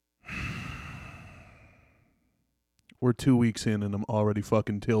We're 2 weeks in and I'm already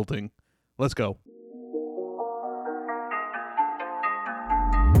fucking tilting. Let's go.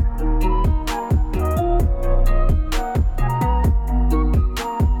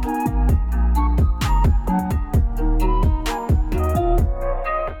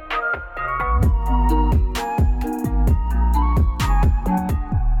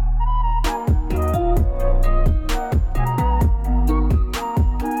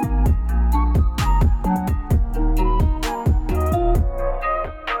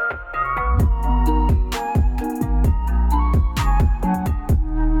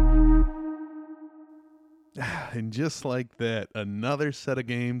 And just like that, another set of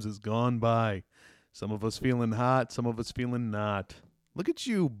games has gone by. Some of us feeling hot, some of us feeling not. Look at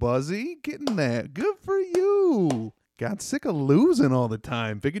you, Buzzy, getting that. Good for you. Got sick of losing all the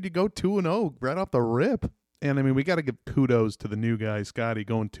time. Figured you'd go 2-0 right off the rip. And, I mean, we got to give kudos to the new guy, Scotty,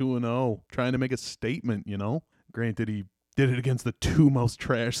 going 2-0, trying to make a statement, you know. Granted, he did it against the two most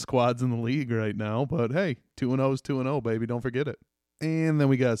trash squads in the league right now. But, hey, 2-0 is 2-0, baby. Don't forget it. And then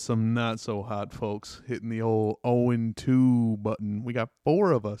we got some not-so-hot folks hitting the old 0-2 button. We got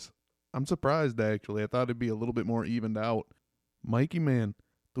 4 of us. I'm surprised, actually. I thought it'd be a little bit more evened out. Mikey, man,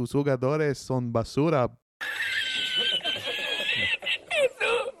 tus jugadores son basura.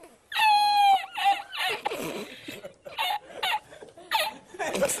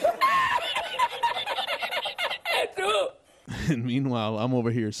 And meanwhile, I'm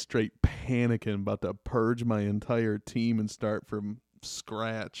over here straight panicking, about to purge my entire team and start from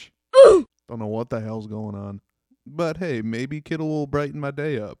scratch. Don't know what the hell's going on. But hey, maybe Kittle will brighten my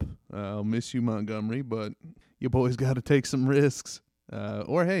day up. I'll miss you, Montgomery, but you boys got to take some risks.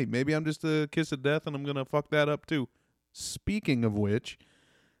 Or hey, maybe I'm just a kiss of death and I'm going to fuck that up too. Speaking of which,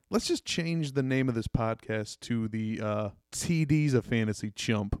 let's just change the name of this podcast to the TD's a Fantasy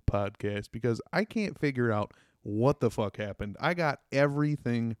Chump podcast, because I can't figure out what the fuck happened. I got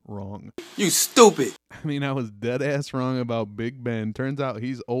everything wrong. You stupid. I mean, I was dead ass wrong about Big Ben. Turns out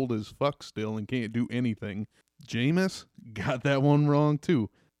he's old as fuck still and can't do anything. Jameis got that one wrong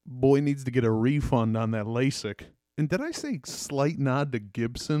too. Boy needs to get a refund on that LASIK. And did I say slight nod to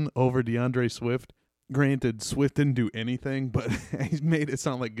Gibson over DeAndre Swift? Granted, Swift didn't do anything, but he made it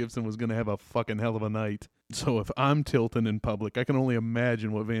sound like Gibson was going to have a fucking hell of a night. So if I'm tilting in public, I can only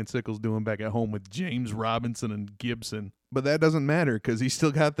imagine what Van Sickle's doing back at home with James Robinson and Gibson. But that doesn't matter, because he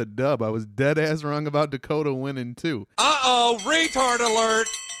still got the dub. I was dead ass wrong about Dakota winning too. Uh-oh, retard alert.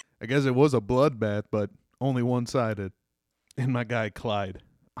 I guess it was a bloodbath, but only one-sided. And my guy Clyde,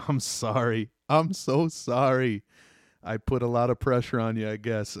 I'm sorry. I'm so sorry. I put a lot of pressure on you, I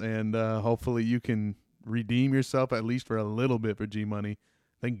guess, and hopefully you can redeem yourself at least for a little bit for G-Money.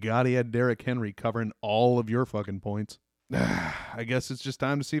 Thank God he had Derrick Henry covering all of your fucking points. I guess it's just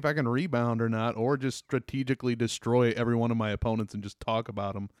time to see if I can rebound or not, or just strategically destroy every one of my opponents and just talk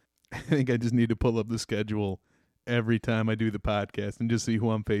about them. I think I just need to pull up the schedule every time I do the podcast and just see who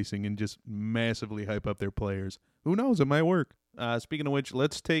I'm facing and just massively hype up their players. Who knows? It might work. Speaking of which,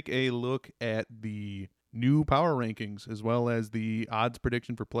 let's take a look at the new power rankings as well as the odds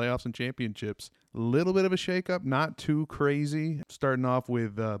prediction for playoffs and championships. A little bit of a shakeup, not too crazy. Starting off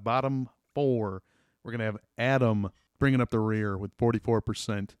with bottom 4, we're going to have Adam bringing up the rear with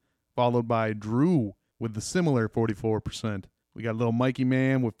 44%, followed by Drew with the similar 44%. We got little Mikey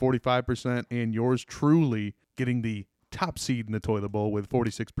Man with 45%, and yours truly getting the top seed in the toilet bowl with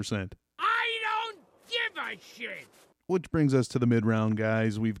 46%. I don't give a shit. Which brings us to the mid-round,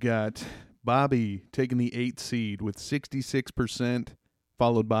 guys. We've got Bobby taking the 8th seed with 66%,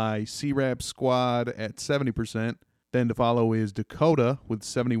 followed by C-Rap Squad at 70%. Then to follow is Dakota with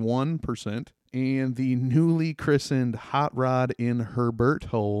 71%, and the newly christened Hot Rod in Herbert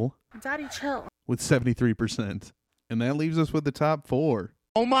Hole Daddy, chill. with 73%. And that leaves us with the top 4.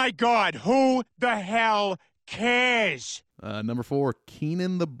 Oh my God, who the hell cares? Number 4,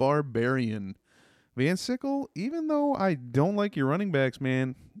 Keenan the Barbarian. Van Sickle, even though I don't like your running backs,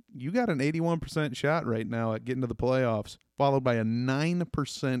 man, you got an 81% shot right now at getting to the playoffs, followed by a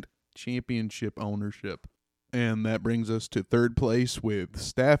 9% championship ownership. And that brings us to 3rd place with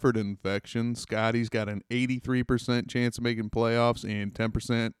Stafford infection. Scotty's got an 83% chance of making playoffs and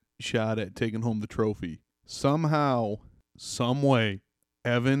 10% shot at taking home the trophy. Somehow, some way,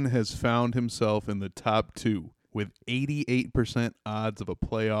 Evan has found himself in the top 2 with 88% odds of a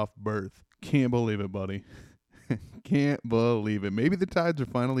playoff berth. Can't believe it, buddy. Can't believe it. Maybe the tides are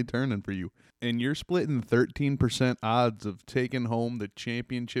finally turning for you. And you're splitting 13% odds of taking home the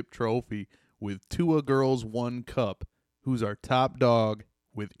championship trophy with Tua Girls 1 Cup, who's our top dog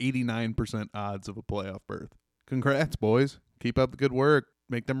with 89% odds of a playoff berth. Congrats, boys. Keep up the good work.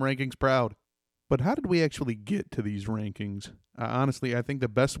 Make them rankings proud. But how did we actually get to these rankings? Honestly, I think the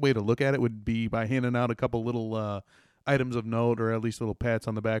best way to look at it would be by handing out a couple little items of note, or at least little pats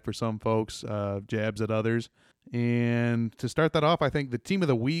on the back for some folks, jabs at others. And to start that off, I think the team of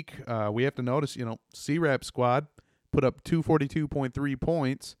the week, we have to notice, C-Rap squad put up 242.3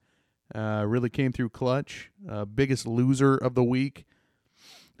 points. Really came through clutch. Biggest loser of the week,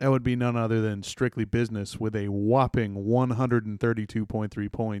 that would be none other than Strictly Business with a whopping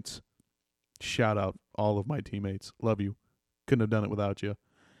 132.3 points. Shout out all of my teammates. Love you. Couldn't have done it without you.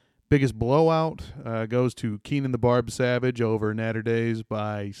 Biggest blowout goes to Keenan the Barb Savage over Natter Days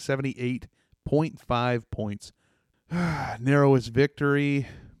by 78.5 points. Narrowest victory,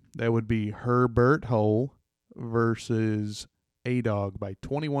 that would be Herbert Hole versus A-Dog by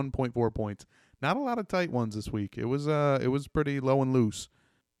 21.4 points. Not a lot of tight ones this week. It was pretty low and loose.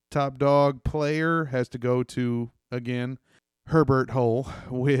 Top dog player has to go to, again, Herbert Hole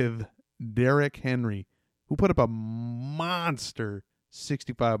with Derrick Henry, who put up a monster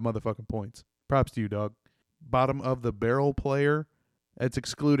 65 motherfucking points. Props to you, dog. Bottom of the barrel player, that's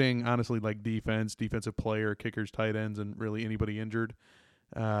excluding, honestly, like defensive player, kickers, tight ends, and really anybody injured.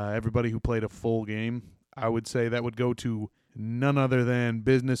 Everybody who played a full game, I would say that would go to none other than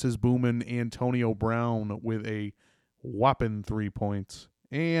Business is Booming Antonio Brown with a whopping 3 points.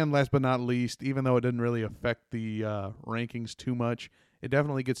 And last but not least, even though it didn't really affect the rankings too much, it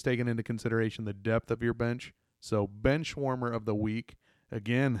definitely gets taken into consideration the depth of your bench. So bench warmer of the week,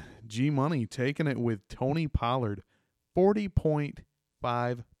 again, G-Money taking it with Tony Pollard,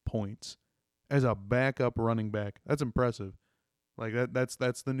 40.5 points as a backup running back. That's impressive. Like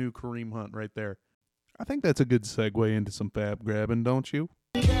that's the new Kareem Hunt right there. I think that's a good segue into some fab grabbing, don't you?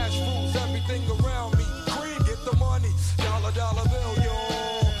 Cash rules everything around me. Green, get the money. Dollar bill,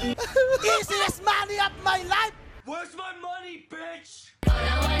 yo. Easiest money of my life. Where's my money, bitch?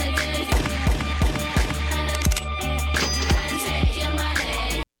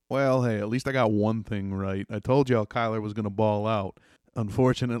 Well, hey, at least I got one thing right. I told y'all Kyler was going to ball out.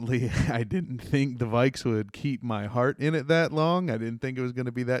 Unfortunately, I didn't think the Vikes would keep my heart in it that long. I didn't think it was going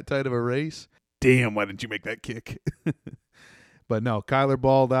to be that tight of a race. Damn, why didn't you make that kick? But no, Kyler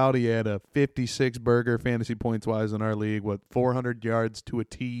balled out. He had a 56 burger fantasy points-wise in our league, 400 yards to a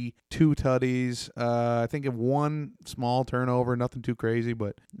T, 2 tutties. I think of one small turnover, nothing too crazy,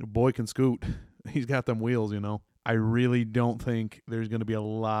 but the boy can scoot. He's got them wheels, I really don't think there's going to be a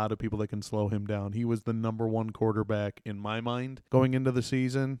lot of people that can slow him down. He was the number one quarterback in my mind going into the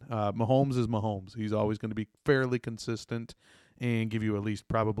season. Mahomes is Mahomes. He's always going to be fairly consistent and give you at least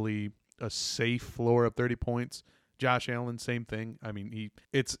probably a safe floor of 30 points. Josh Allen, same thing. I mean,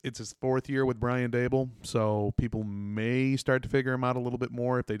 it's his 4th year with Brian Dable, so people may start to figure him out a little bit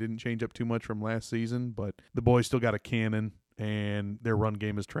more if they didn't change up too much from last season, but the boys still got a cannon, and their run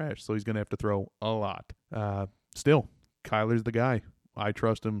game is trash, so he's going to have to throw a lot. Still, Kyler's the guy. I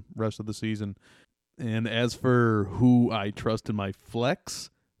trust him rest of the season. And as for who I trust in my flex,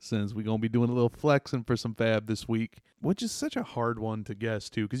 since we're going to be doing a little flexing for some fab this week, which is such a hard one to guess,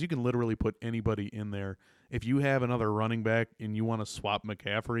 too, because you can literally put anybody in there. If you have another running back and you want to swap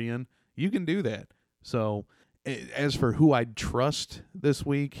McCaffrey in, you can do that. So as for who I'd trust this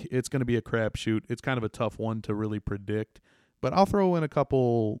week, it's going to be a crapshoot. It's kind of a tough one to really predict. But I'll throw in a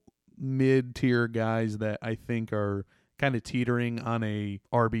couple mid-tier guys that I think are kind of teetering on a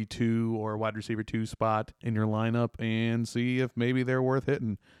RB2 or wide receiver 2 spot in your lineup and see if maybe they're worth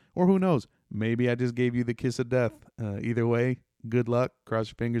hitting. Or who knows, maybe I just gave you the kiss of death. Either way, good luck. Cross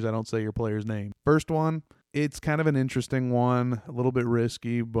your fingers I don't say your player's name. First one, it's kind of an interesting one, a little bit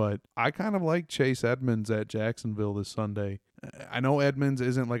risky, but I kind of like Chase Edmonds at Jacksonville this Sunday. I know Edmonds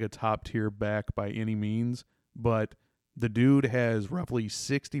isn't like a top-tier back by any means, but the dude has roughly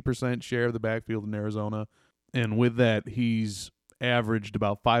 60% share of the backfield in Arizona, and with that, he's averaged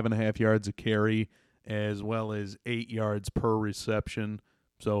about 5.5 yards a carry as well as 8 yards per reception.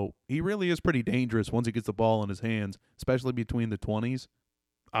 So he really is pretty dangerous once he gets the ball in his hands, especially between the 20s.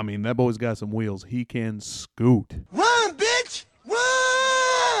 I mean, that boy's got some wheels. He can scoot. Run, bitch!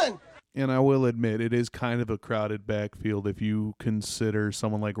 Run! And I will admit, it is kind of a crowded backfield if you consider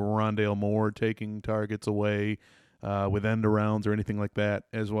someone like Rondale Moore taking targets away with end-arounds or anything like that,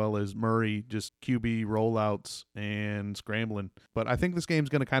 as well as Murray just QB rollouts and scrambling. But I think this game's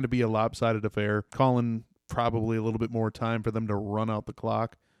going to kind of be a lopsided affair, calling probably a little bit more time for them to run out the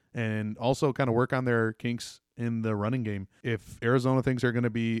clock and also kind of work on their kinks in the running game. If Arizona thinks they're going to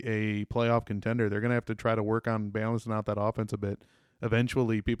be a playoff contender, they're going to have to try to work on balancing out that offense a bit.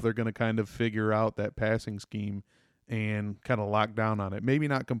 Eventually, people are going to kind of figure out that passing scheme and kind of lock down on it. Maybe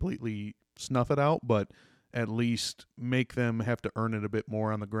not completely snuff it out, but at least make them have to earn it a bit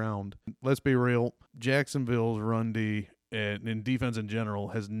more on the ground. Let's be real, Jacksonville's run D and defense in general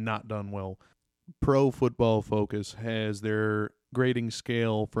has not done well. Pro Football Focus has their grading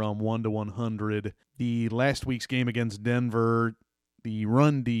scale from 1 to 100. The last week's game against Denver, the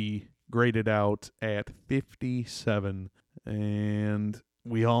run D graded out at 57. And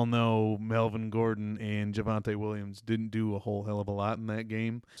we all know Melvin Gordon and Javonte Williams didn't do a whole hell of a lot in that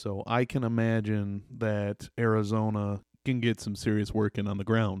game. So I can imagine that Arizona can get some serious work in on the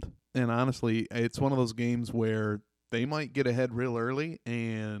ground. And honestly, it's one of those games where they might get ahead real early,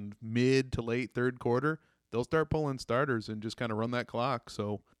 and mid to late third quarter, they'll start pulling starters and just kind of run that clock.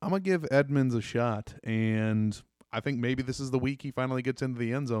 So I'm going to give Edmonds a shot, and I think maybe this is the week he finally gets into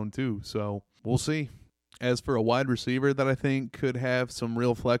the end zone too. So we'll see. As for a wide receiver that I think could have some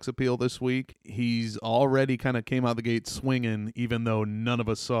real flex appeal this week, he's already kind of came out the gate swinging, even though none of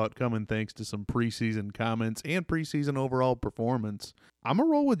us saw it coming thanks to some preseason comments and preseason overall performance. I'm going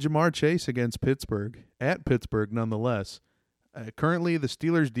to roll with Jamar Chase against Pittsburgh, at Pittsburgh nonetheless. Currently, the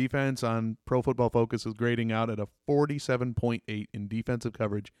Steelers' defense on Pro Football Focus is grading out at a 47.8 in defensive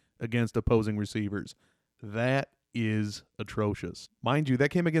coverage against opposing receivers. That is atrocious. Mind you, that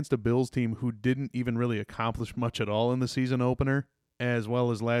came against a Bills team who didn't even really accomplish much at all in the season opener, as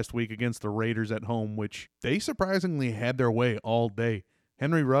well as last week against the Raiders at home, which they surprisingly had their way all day.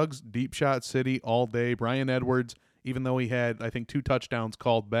 Henry Ruggs, deep shot city all day. Bryan Edwards, even though he had, I think, 2 touchdowns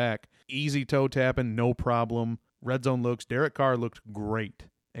called back, easy toe tapping, no problem. Red zone looks. Derek Carr looked great.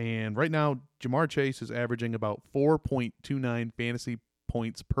 And right now, Jamar Chase is averaging about 4.29 fantasy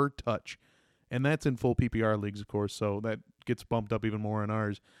points per touch. And that's in full PPR leagues, of course, so that gets bumped up even more in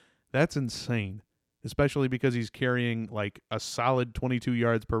ours. That's insane, especially because he's carrying like a solid 22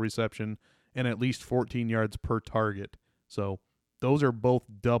 yards per reception and at least 14 yards per target. So those are both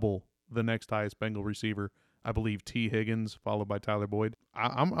double the next highest Bengal receiver, I believe T. Higgins, followed by Tyler Boyd.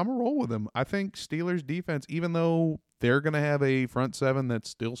 I'm a roll with him. I think Steelers defense, even though they're going to have a front seven that's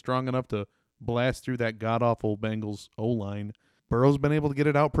still strong enough to blast through that god-awful Bengals O-line, Burrow's been able to get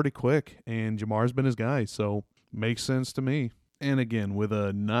it out pretty quick, and Jamar's been his guy, so makes sense to me. And again, with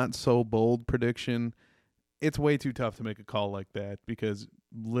a not-so-bold prediction, it's way too tough to make a call like that because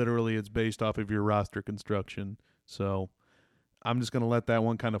literally it's based off of your roster construction. So I'm just going to let that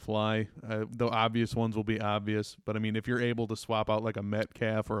one kind of fly. The obvious ones will be obvious, but, I mean, if you're able to swap out like a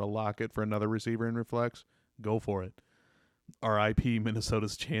Metcalf or a Lockett for another receiver in Reflex, go for it. R.I.P.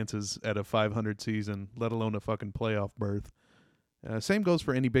 Minnesota's chances at a 500 season, let alone a fucking playoff berth. Same goes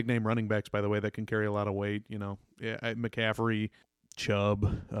for any big-name running backs, by the way, that can carry a lot of weight. You know, McCaffrey,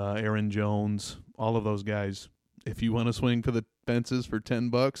 Chubb, Aaron Jones, all of those guys. If you want to swing for the fences for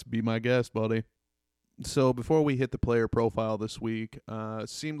 $10, be my guest, buddy. So before we hit the player profile this week,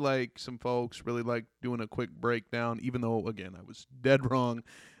 seemed like some folks really liked doing a quick breakdown, even though, again, I was dead wrong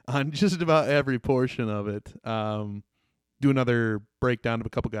on just about every portion of it. Do another breakdown of a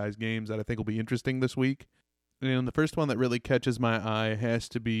couple guys' games that I think will be interesting this week. And the first one that really catches my eye has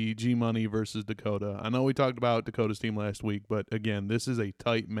to be G-Money versus Dakota. I know we talked about Dakota's team last week, but again, this is a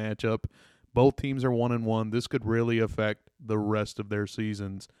tight matchup. Both teams are 1-1. This could really affect the rest of their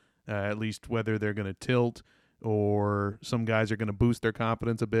seasons, at least whether they're going to tilt or some guys are going to boost their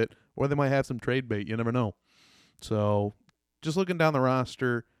confidence a bit, or they might have some trade bait. You never know. So just looking down the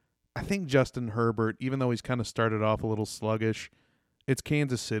roster, I think Justin Herbert, even though he's kind of started off a little sluggish, it's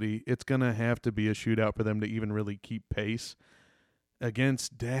Kansas City. It's going to have to be a shootout for them to even really keep pace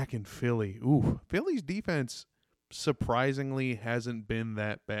against Dak and Philly. Ooh, Philly's defense surprisingly hasn't been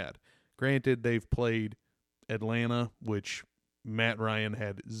that bad. Granted, they've played Atlanta, which Matt Ryan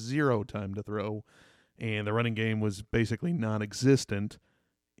had 0 time to throw, and the running game was basically non-existent.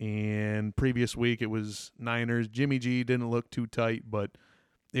 And previous week, it was Niners. Jimmy G didn't look too tight, but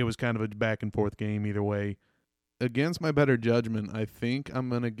it was kind of a back-and-forth game either way. Against my better judgment, I think I'm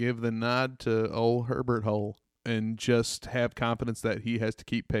going to give the nod to old Herbert Hull and just have confidence that he has to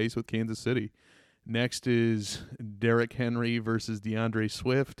keep pace with Kansas City. Next is Derrick Henry versus DeAndre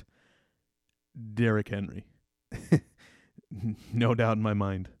Swift. Derrick Henry. No doubt in my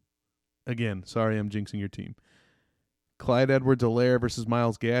mind. Again, sorry I'm jinxing your team. Clyde Edwards-Helaire versus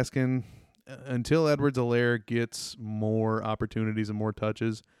Myles Gaskin. Until Edwards-Helaire gets more opportunities and more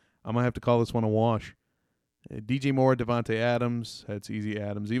touches, I'm going to have to call this one a wash. DJ Moore, Devontae Adams, that's easy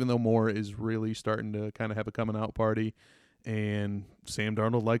Adams, even though Moore is really starting to kind of have a coming-out party, and Sam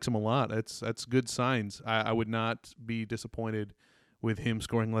Darnold likes him a lot. That's good signs. I would not be disappointed with him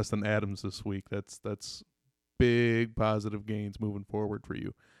scoring less than Adams this week. That's big positive gains moving forward for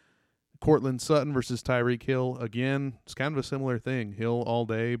you. Cortland Sutton versus Tyreek Hill. Again, it's kind of a similar thing. Hill all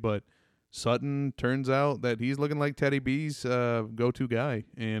day, but Sutton turns out that he's looking like Teddy B's go-to guy,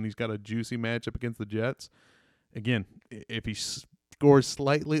 and he's got a juicy matchup against the Jets. Again, if he scores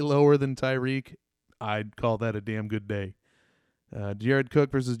slightly lower than Tyreek, I'd call that a damn good day. Jared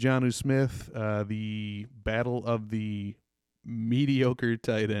Cook versus Jonnu Smith, the battle of the mediocre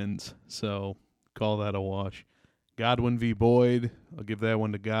tight ends. So call that a wash. Godwin v. Boyd, I'll give that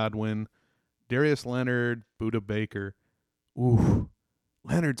one to Godwin. Darius Leonard, Budda Baker. Ooh,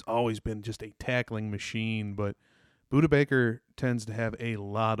 Leonard's always been just a tackling machine, but Budda Baker tends to have a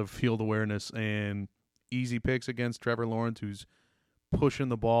lot of field awareness and easy picks against Trevor Lawrence, who's pushing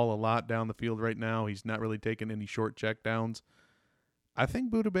the ball a lot down the field right now. He's not really taking any short checkdowns. I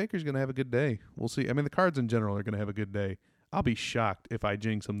think Budda Baker's going to have a good day. We'll see. I mean, the Cards in general are going to have a good day. I'll be shocked if I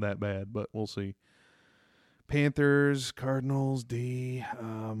jinx them that bad, but we'll see. Panthers, Cardinals, D.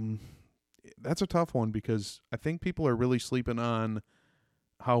 That's a tough one because I think people are really sleeping on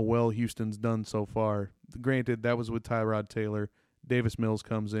how well Houston's done so far. Granted, that was with Tyrod Taylor. Davis Mills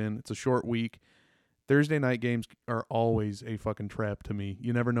comes in. It's a short week. Thursday night games are always a fucking trap to me.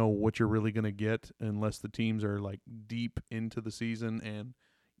 You never know what you're really going to get unless the teams are like deep into the season and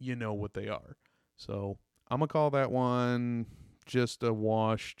you know what they are. So I'm going to call that one just a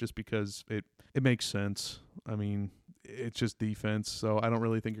wash just because it makes sense. I mean, it's just defense, so I don't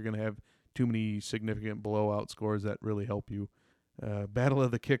really think you're going to have too many significant blowout scores that really help you. Battle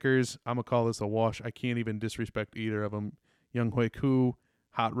of the Kickers, I'm going to call this a wash. I can't even disrespect either of them. Younghoe Koo,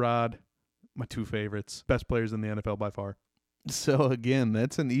 Hot Rod, my two favorites. Best players in the NFL by far. So, again,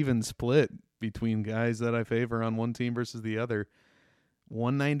 that's an even split between guys that I favor on one team versus the other.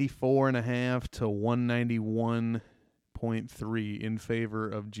 194.5 to 191.3 in favor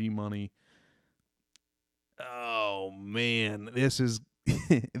of G-Money. Oh, man. This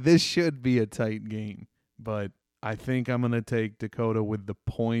should be a tight game, but I think I'm going to take Dakota with the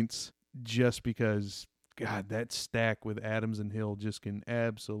points just because, God, that stack with Adams and Hill just can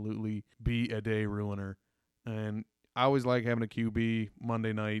absolutely be a day ruiner. And I always like having a QB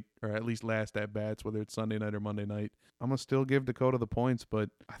Monday night, or at least last at bats, whether it's Sunday night or Monday night. I'm going to still give Dakota the points, but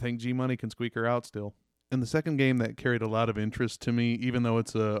I think G-Money can squeak her out still. And the second game that carried a lot of interest to me, even though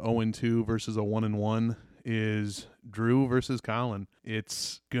it's a 0-2 versus a 1-1, is Drew versus Colin.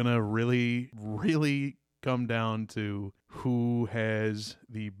 It's going to really, really come down to who has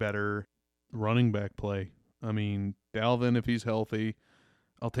the better running back play. I mean, Dalvin, if he's healthy,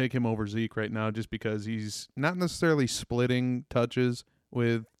 I'll take him over Zeke right now just because he's not necessarily splitting touches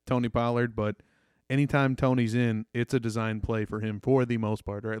with Tony Pollard, but anytime Tony's in, it's a design play for him for the most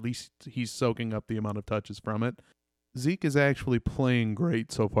part, or at least he's soaking up the amount of touches from it. Zeke is actually playing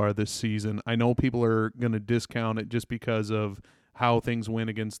great so far this season. I know people are going to discount it just because of how things went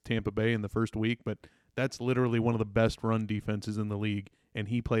against Tampa Bay in the first week, but that's literally one of the best run defenses in the league, and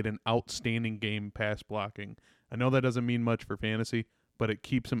he played an outstanding game pass blocking. I know that doesn't mean much for fantasy, but it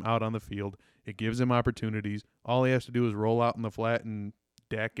keeps him out on the field. It gives him opportunities. All he has to do is roll out in the flat and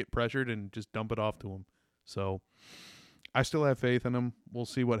Dak get pressured and just dump it off to him. So I still have faith in him. We'll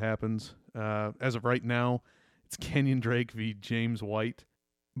see what happens. As of right now, it's Kenyon Drake v. James White,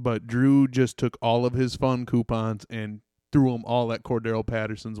 but Drew just took all of his fun coupons and threw them all at Cordero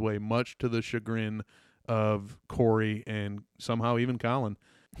Patterson's way, much to the chagrin of Corey and somehow even Colin.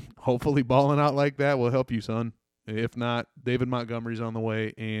 Hopefully balling out like that will help you, son. If not, David Montgomery's on the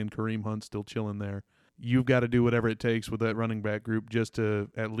way and Kareem Hunt's still chilling there. You've got to do whatever it takes with that running back group just to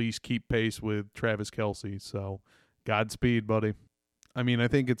at least keep pace with Travis Kelce. So Godspeed, buddy. I mean, I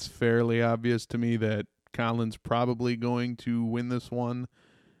think it's fairly obvious to me that Colin's probably going to win this one,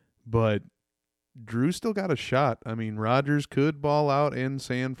 but Drew's still got a shot. I mean, Rodgers could ball out in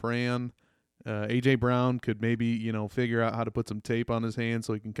San Fran. A.J. Brown could maybe, figure out how to put some tape on his hand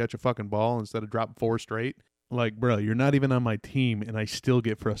so he can catch a fucking ball instead of dropping 4 straight. Like, bro, you're not even on my team, and I still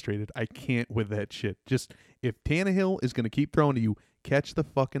get frustrated. I can't with that shit. Just, if Tannehill is going to keep throwing to you, catch the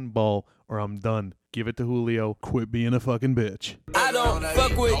fucking ball, or I'm done. Give it to Julio. Quit being a fucking bitch. I don't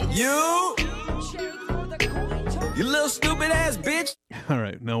fuck with you. You little stupid ass bitch. All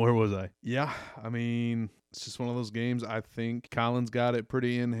right, now where was I? Yeah, I mean, it's just one of those games. I think Colin's got it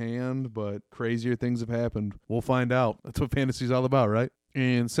pretty in hand, but crazier things have happened. We'll find out. That's what fantasy's all about, right?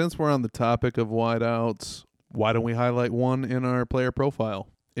 And since we're on the topic of wideouts, why don't we highlight one in our player profile?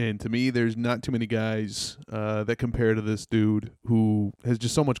 And to me, there's not too many guys that compare to this dude who has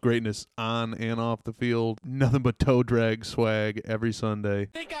just so much greatness on and off the field. Nothing but toe drag swag every Sunday.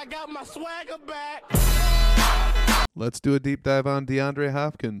 Think I got my swagger back. Let's do a deep dive on DeAndre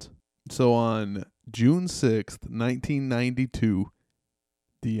Hopkins. So on June 6th, 1992,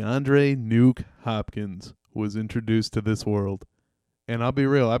 DeAndre Nuke Hopkins was introduced to this world. And I'll be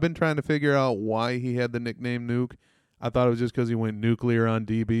real, I've been trying to figure out why he had the nickname Nuke. I thought it was just because he went nuclear on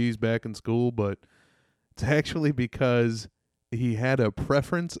DBs back in school, but it's actually because he had a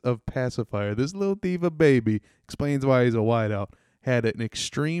preference of pacifier. This little diva baby explains why he's a wideout. Had an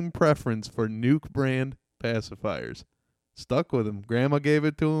extreme preference for Nuke brand pacifiers. Stuck with him. Grandma gave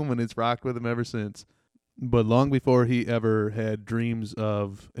it to him, and it's rocked with him ever since. But long before he ever had dreams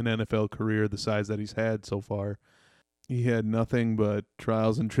of an NFL career the size that he's had so far, he had nothing but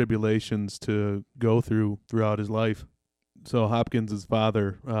trials and tribulations to go throughout his life. So Hopkins'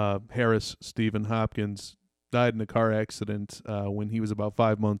 father, Harris Stephen Hopkins, died in a car accident when he was about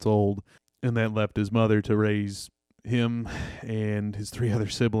 5 months old, and that left his mother to raise him and his 3 other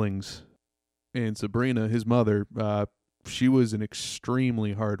siblings. And Sabrina, his mother, she was an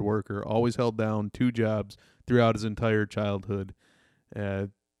extremely hard worker, always held down 2 jobs throughout his entire childhood.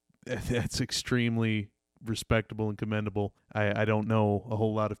 That's extremely respectable and commendable. I don't know a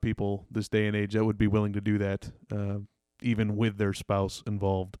whole lot of people this day and age that would be willing to do that, even with their spouse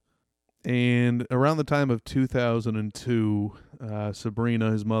involved. And around the time of 2002,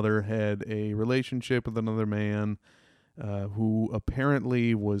 Sabrina, his mother, had a relationship with another man who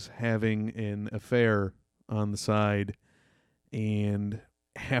apparently was having an affair on the side. And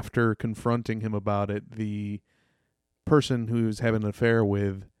after confronting him about it, the person who he was having an affair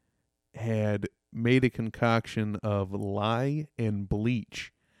with had made a concoction of lye and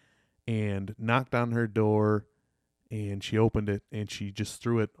bleach and knocked on her door, and she opened it and she just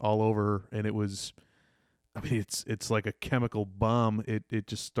threw it all over her, and it was, I mean, it's like a chemical bomb. It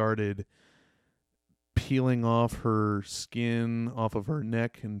just started peeling off her skin, off of her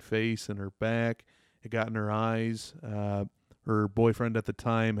neck and face and her back. It got in her eyes. Her boyfriend at the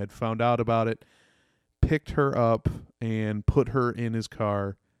time had found out about it, picked her up and put her in his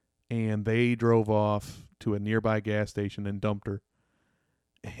car, and they drove off to a nearby gas station and dumped her.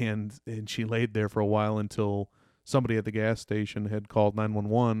 And she laid there for a while until somebody at the gas station had called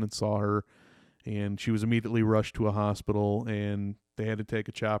 911 and saw her, and she was immediately rushed to a hospital, and they had to take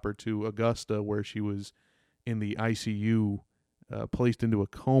a chopper to Augusta, where she was in the ICU, placed into a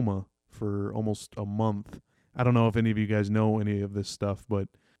coma for almost a month. I don't know if any of you guys know any of this stuff, but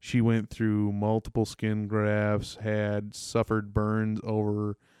she went through multiple skin grafts, had suffered burns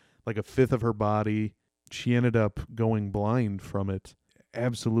over like a fifth of her body. She ended up going blind from it.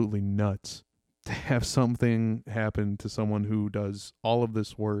 Absolutely nuts to have something happen to someone who does all of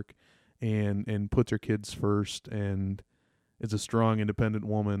this work and puts her kids first and is a strong, independent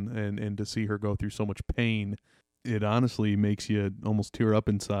woman, and to see her go through so much pain, it honestly makes you almost tear up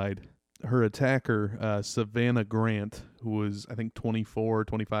inside. Her attacker, Savannah Grant, who was, I think, 24,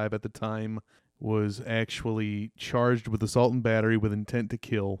 25 at the time, was actually charged with assault and battery with intent to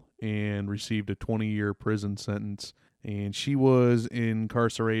kill and received a 20-year prison sentence. And she was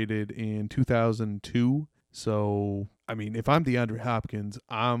incarcerated in 2002. So, I mean, if I'm DeAndre Hopkins,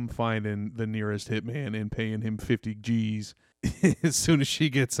 I'm finding the nearest hitman and paying him 50 G's as soon as she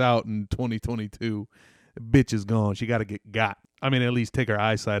gets out in 2022. Bitch is gone. She got to get got. I mean, at least take her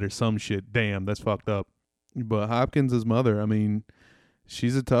eyesight or some shit. Damn, that's fucked up. But Hopkins' mother, I mean,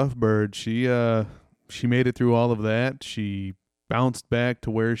 she's a tough bird. She made it through all of that. She bounced back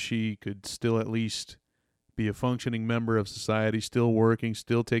to where she could still at least be a functioning member of society, still working,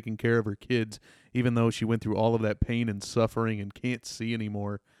 still taking care of her kids, even though she went through all of that pain and suffering and can't see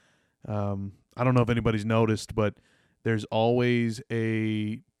anymore. I don't know if anybody's noticed, but there's always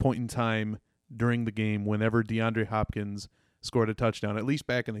a point in time during the game whenever DeAndre Hopkins scored a touchdown, at least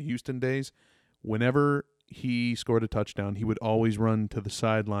back in the Houston days, whenever he scored a touchdown, he would always run to the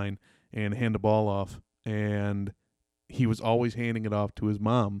sideline and hand the ball off, and he was always handing it off to his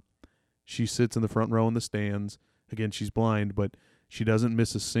mom. She sits in the front row in the stands. Again, she's blind, but she doesn't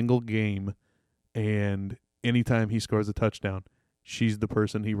miss a single game, and anytime he scores a touchdown, she's the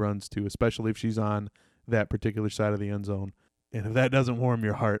person he runs to, especially if she's on that particular side of the end zone. And if that doesn't warm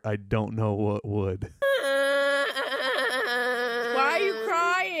your heart, I don't know what would. Why are you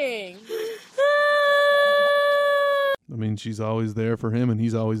crying? I mean, she's always there for him, and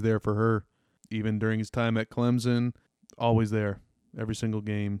he's always there for her. Even during his time at Clemson, always there, every single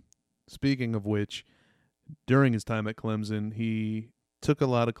game. Speaking of which, during his time at Clemson, he took a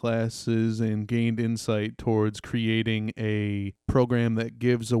lot of classes and gained insight towards creating a program that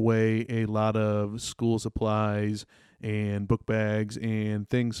gives away a lot of school supplies and book bags and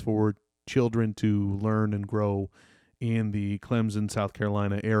things for children to learn and grow in the Clemson, South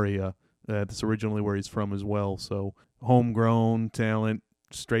Carolina area. That's originally where he's from as well. So homegrown talent,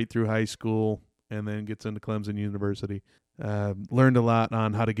 straight through high school, and then gets into Clemson University. Learned a lot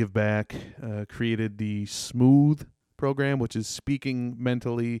on how to give back, created the Smooth program, which is speaking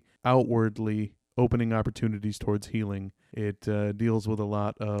mentally, outwardly, opening opportunities towards healing. It deals with a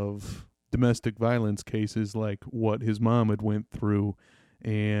lot of domestic violence cases like what his mom had went through,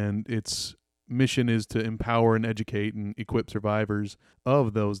 and its mission is to empower and educate and equip survivors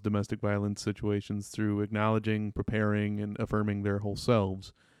of those domestic violence situations through acknowledging, preparing, and affirming their whole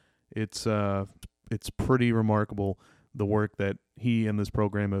selves. It's pretty remarkable, the work that he and this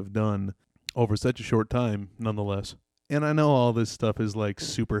program have done over such a short time, nonetheless. And I know all this stuff is like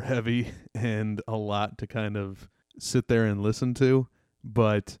super heavy and a lot to kind of sit there and listen to,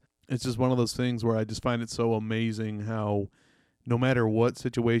 but it's just one of those things where I just find it so amazing how no matter what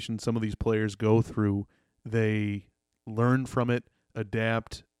situation some of these players go through, they learn from it,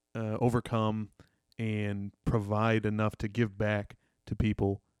 adapt, overcome, and provide enough to give back to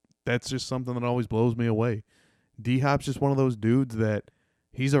people. That's just something that always blows me away. D-Hop's just one of those dudes that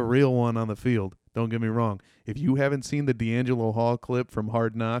he's a real one on the field. Don't get me wrong. If you haven't seen the D'Angelo Hall clip from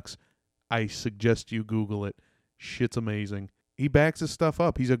Hard Knocks, I suggest you Google it. Shit's amazing. He backs his stuff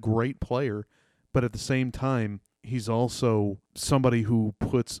up. He's a great player, but at the same time, he's also somebody who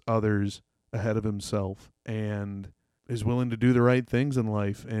puts others ahead of himself and is willing to do the right things in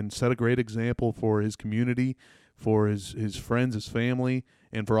life and set a great example for his community, for his friends, his family,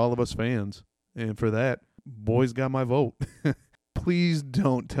 and for all of us fans. And for that, boy's got my vote. Please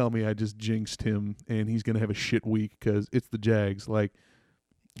don't tell me I just jinxed him and he's going to have a shit week because it's the Jags. Like,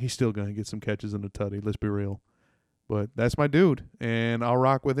 he's still going to get some catches in the tutty. Let's be real. But that's my dude, and I'll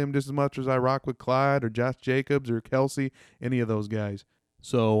rock with him just as much as I rock with Clyde or Josh Jacobs or Kelsey, any of those guys.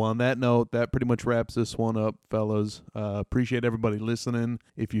 So on that note, that pretty much wraps this one up, fellas. Appreciate everybody listening.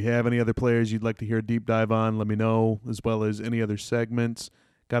 If you have any other players you'd like to hear a deep dive on, let me know, as well as any other segments.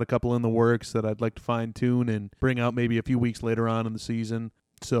 Got a couple in the works that I'd like to fine-tune and bring out maybe a few weeks later on in the season.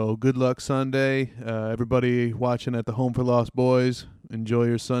 So good luck Sunday. Everybody watching at the Home for Lost Boys, enjoy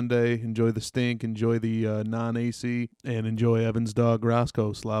your Sunday. Enjoy the stink. Enjoy the non-AC. And enjoy Evan's dog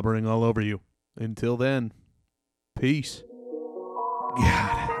Roscoe slobbering all over you. Until then, peace.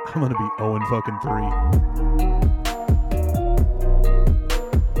 God, I'm going to be 0-3.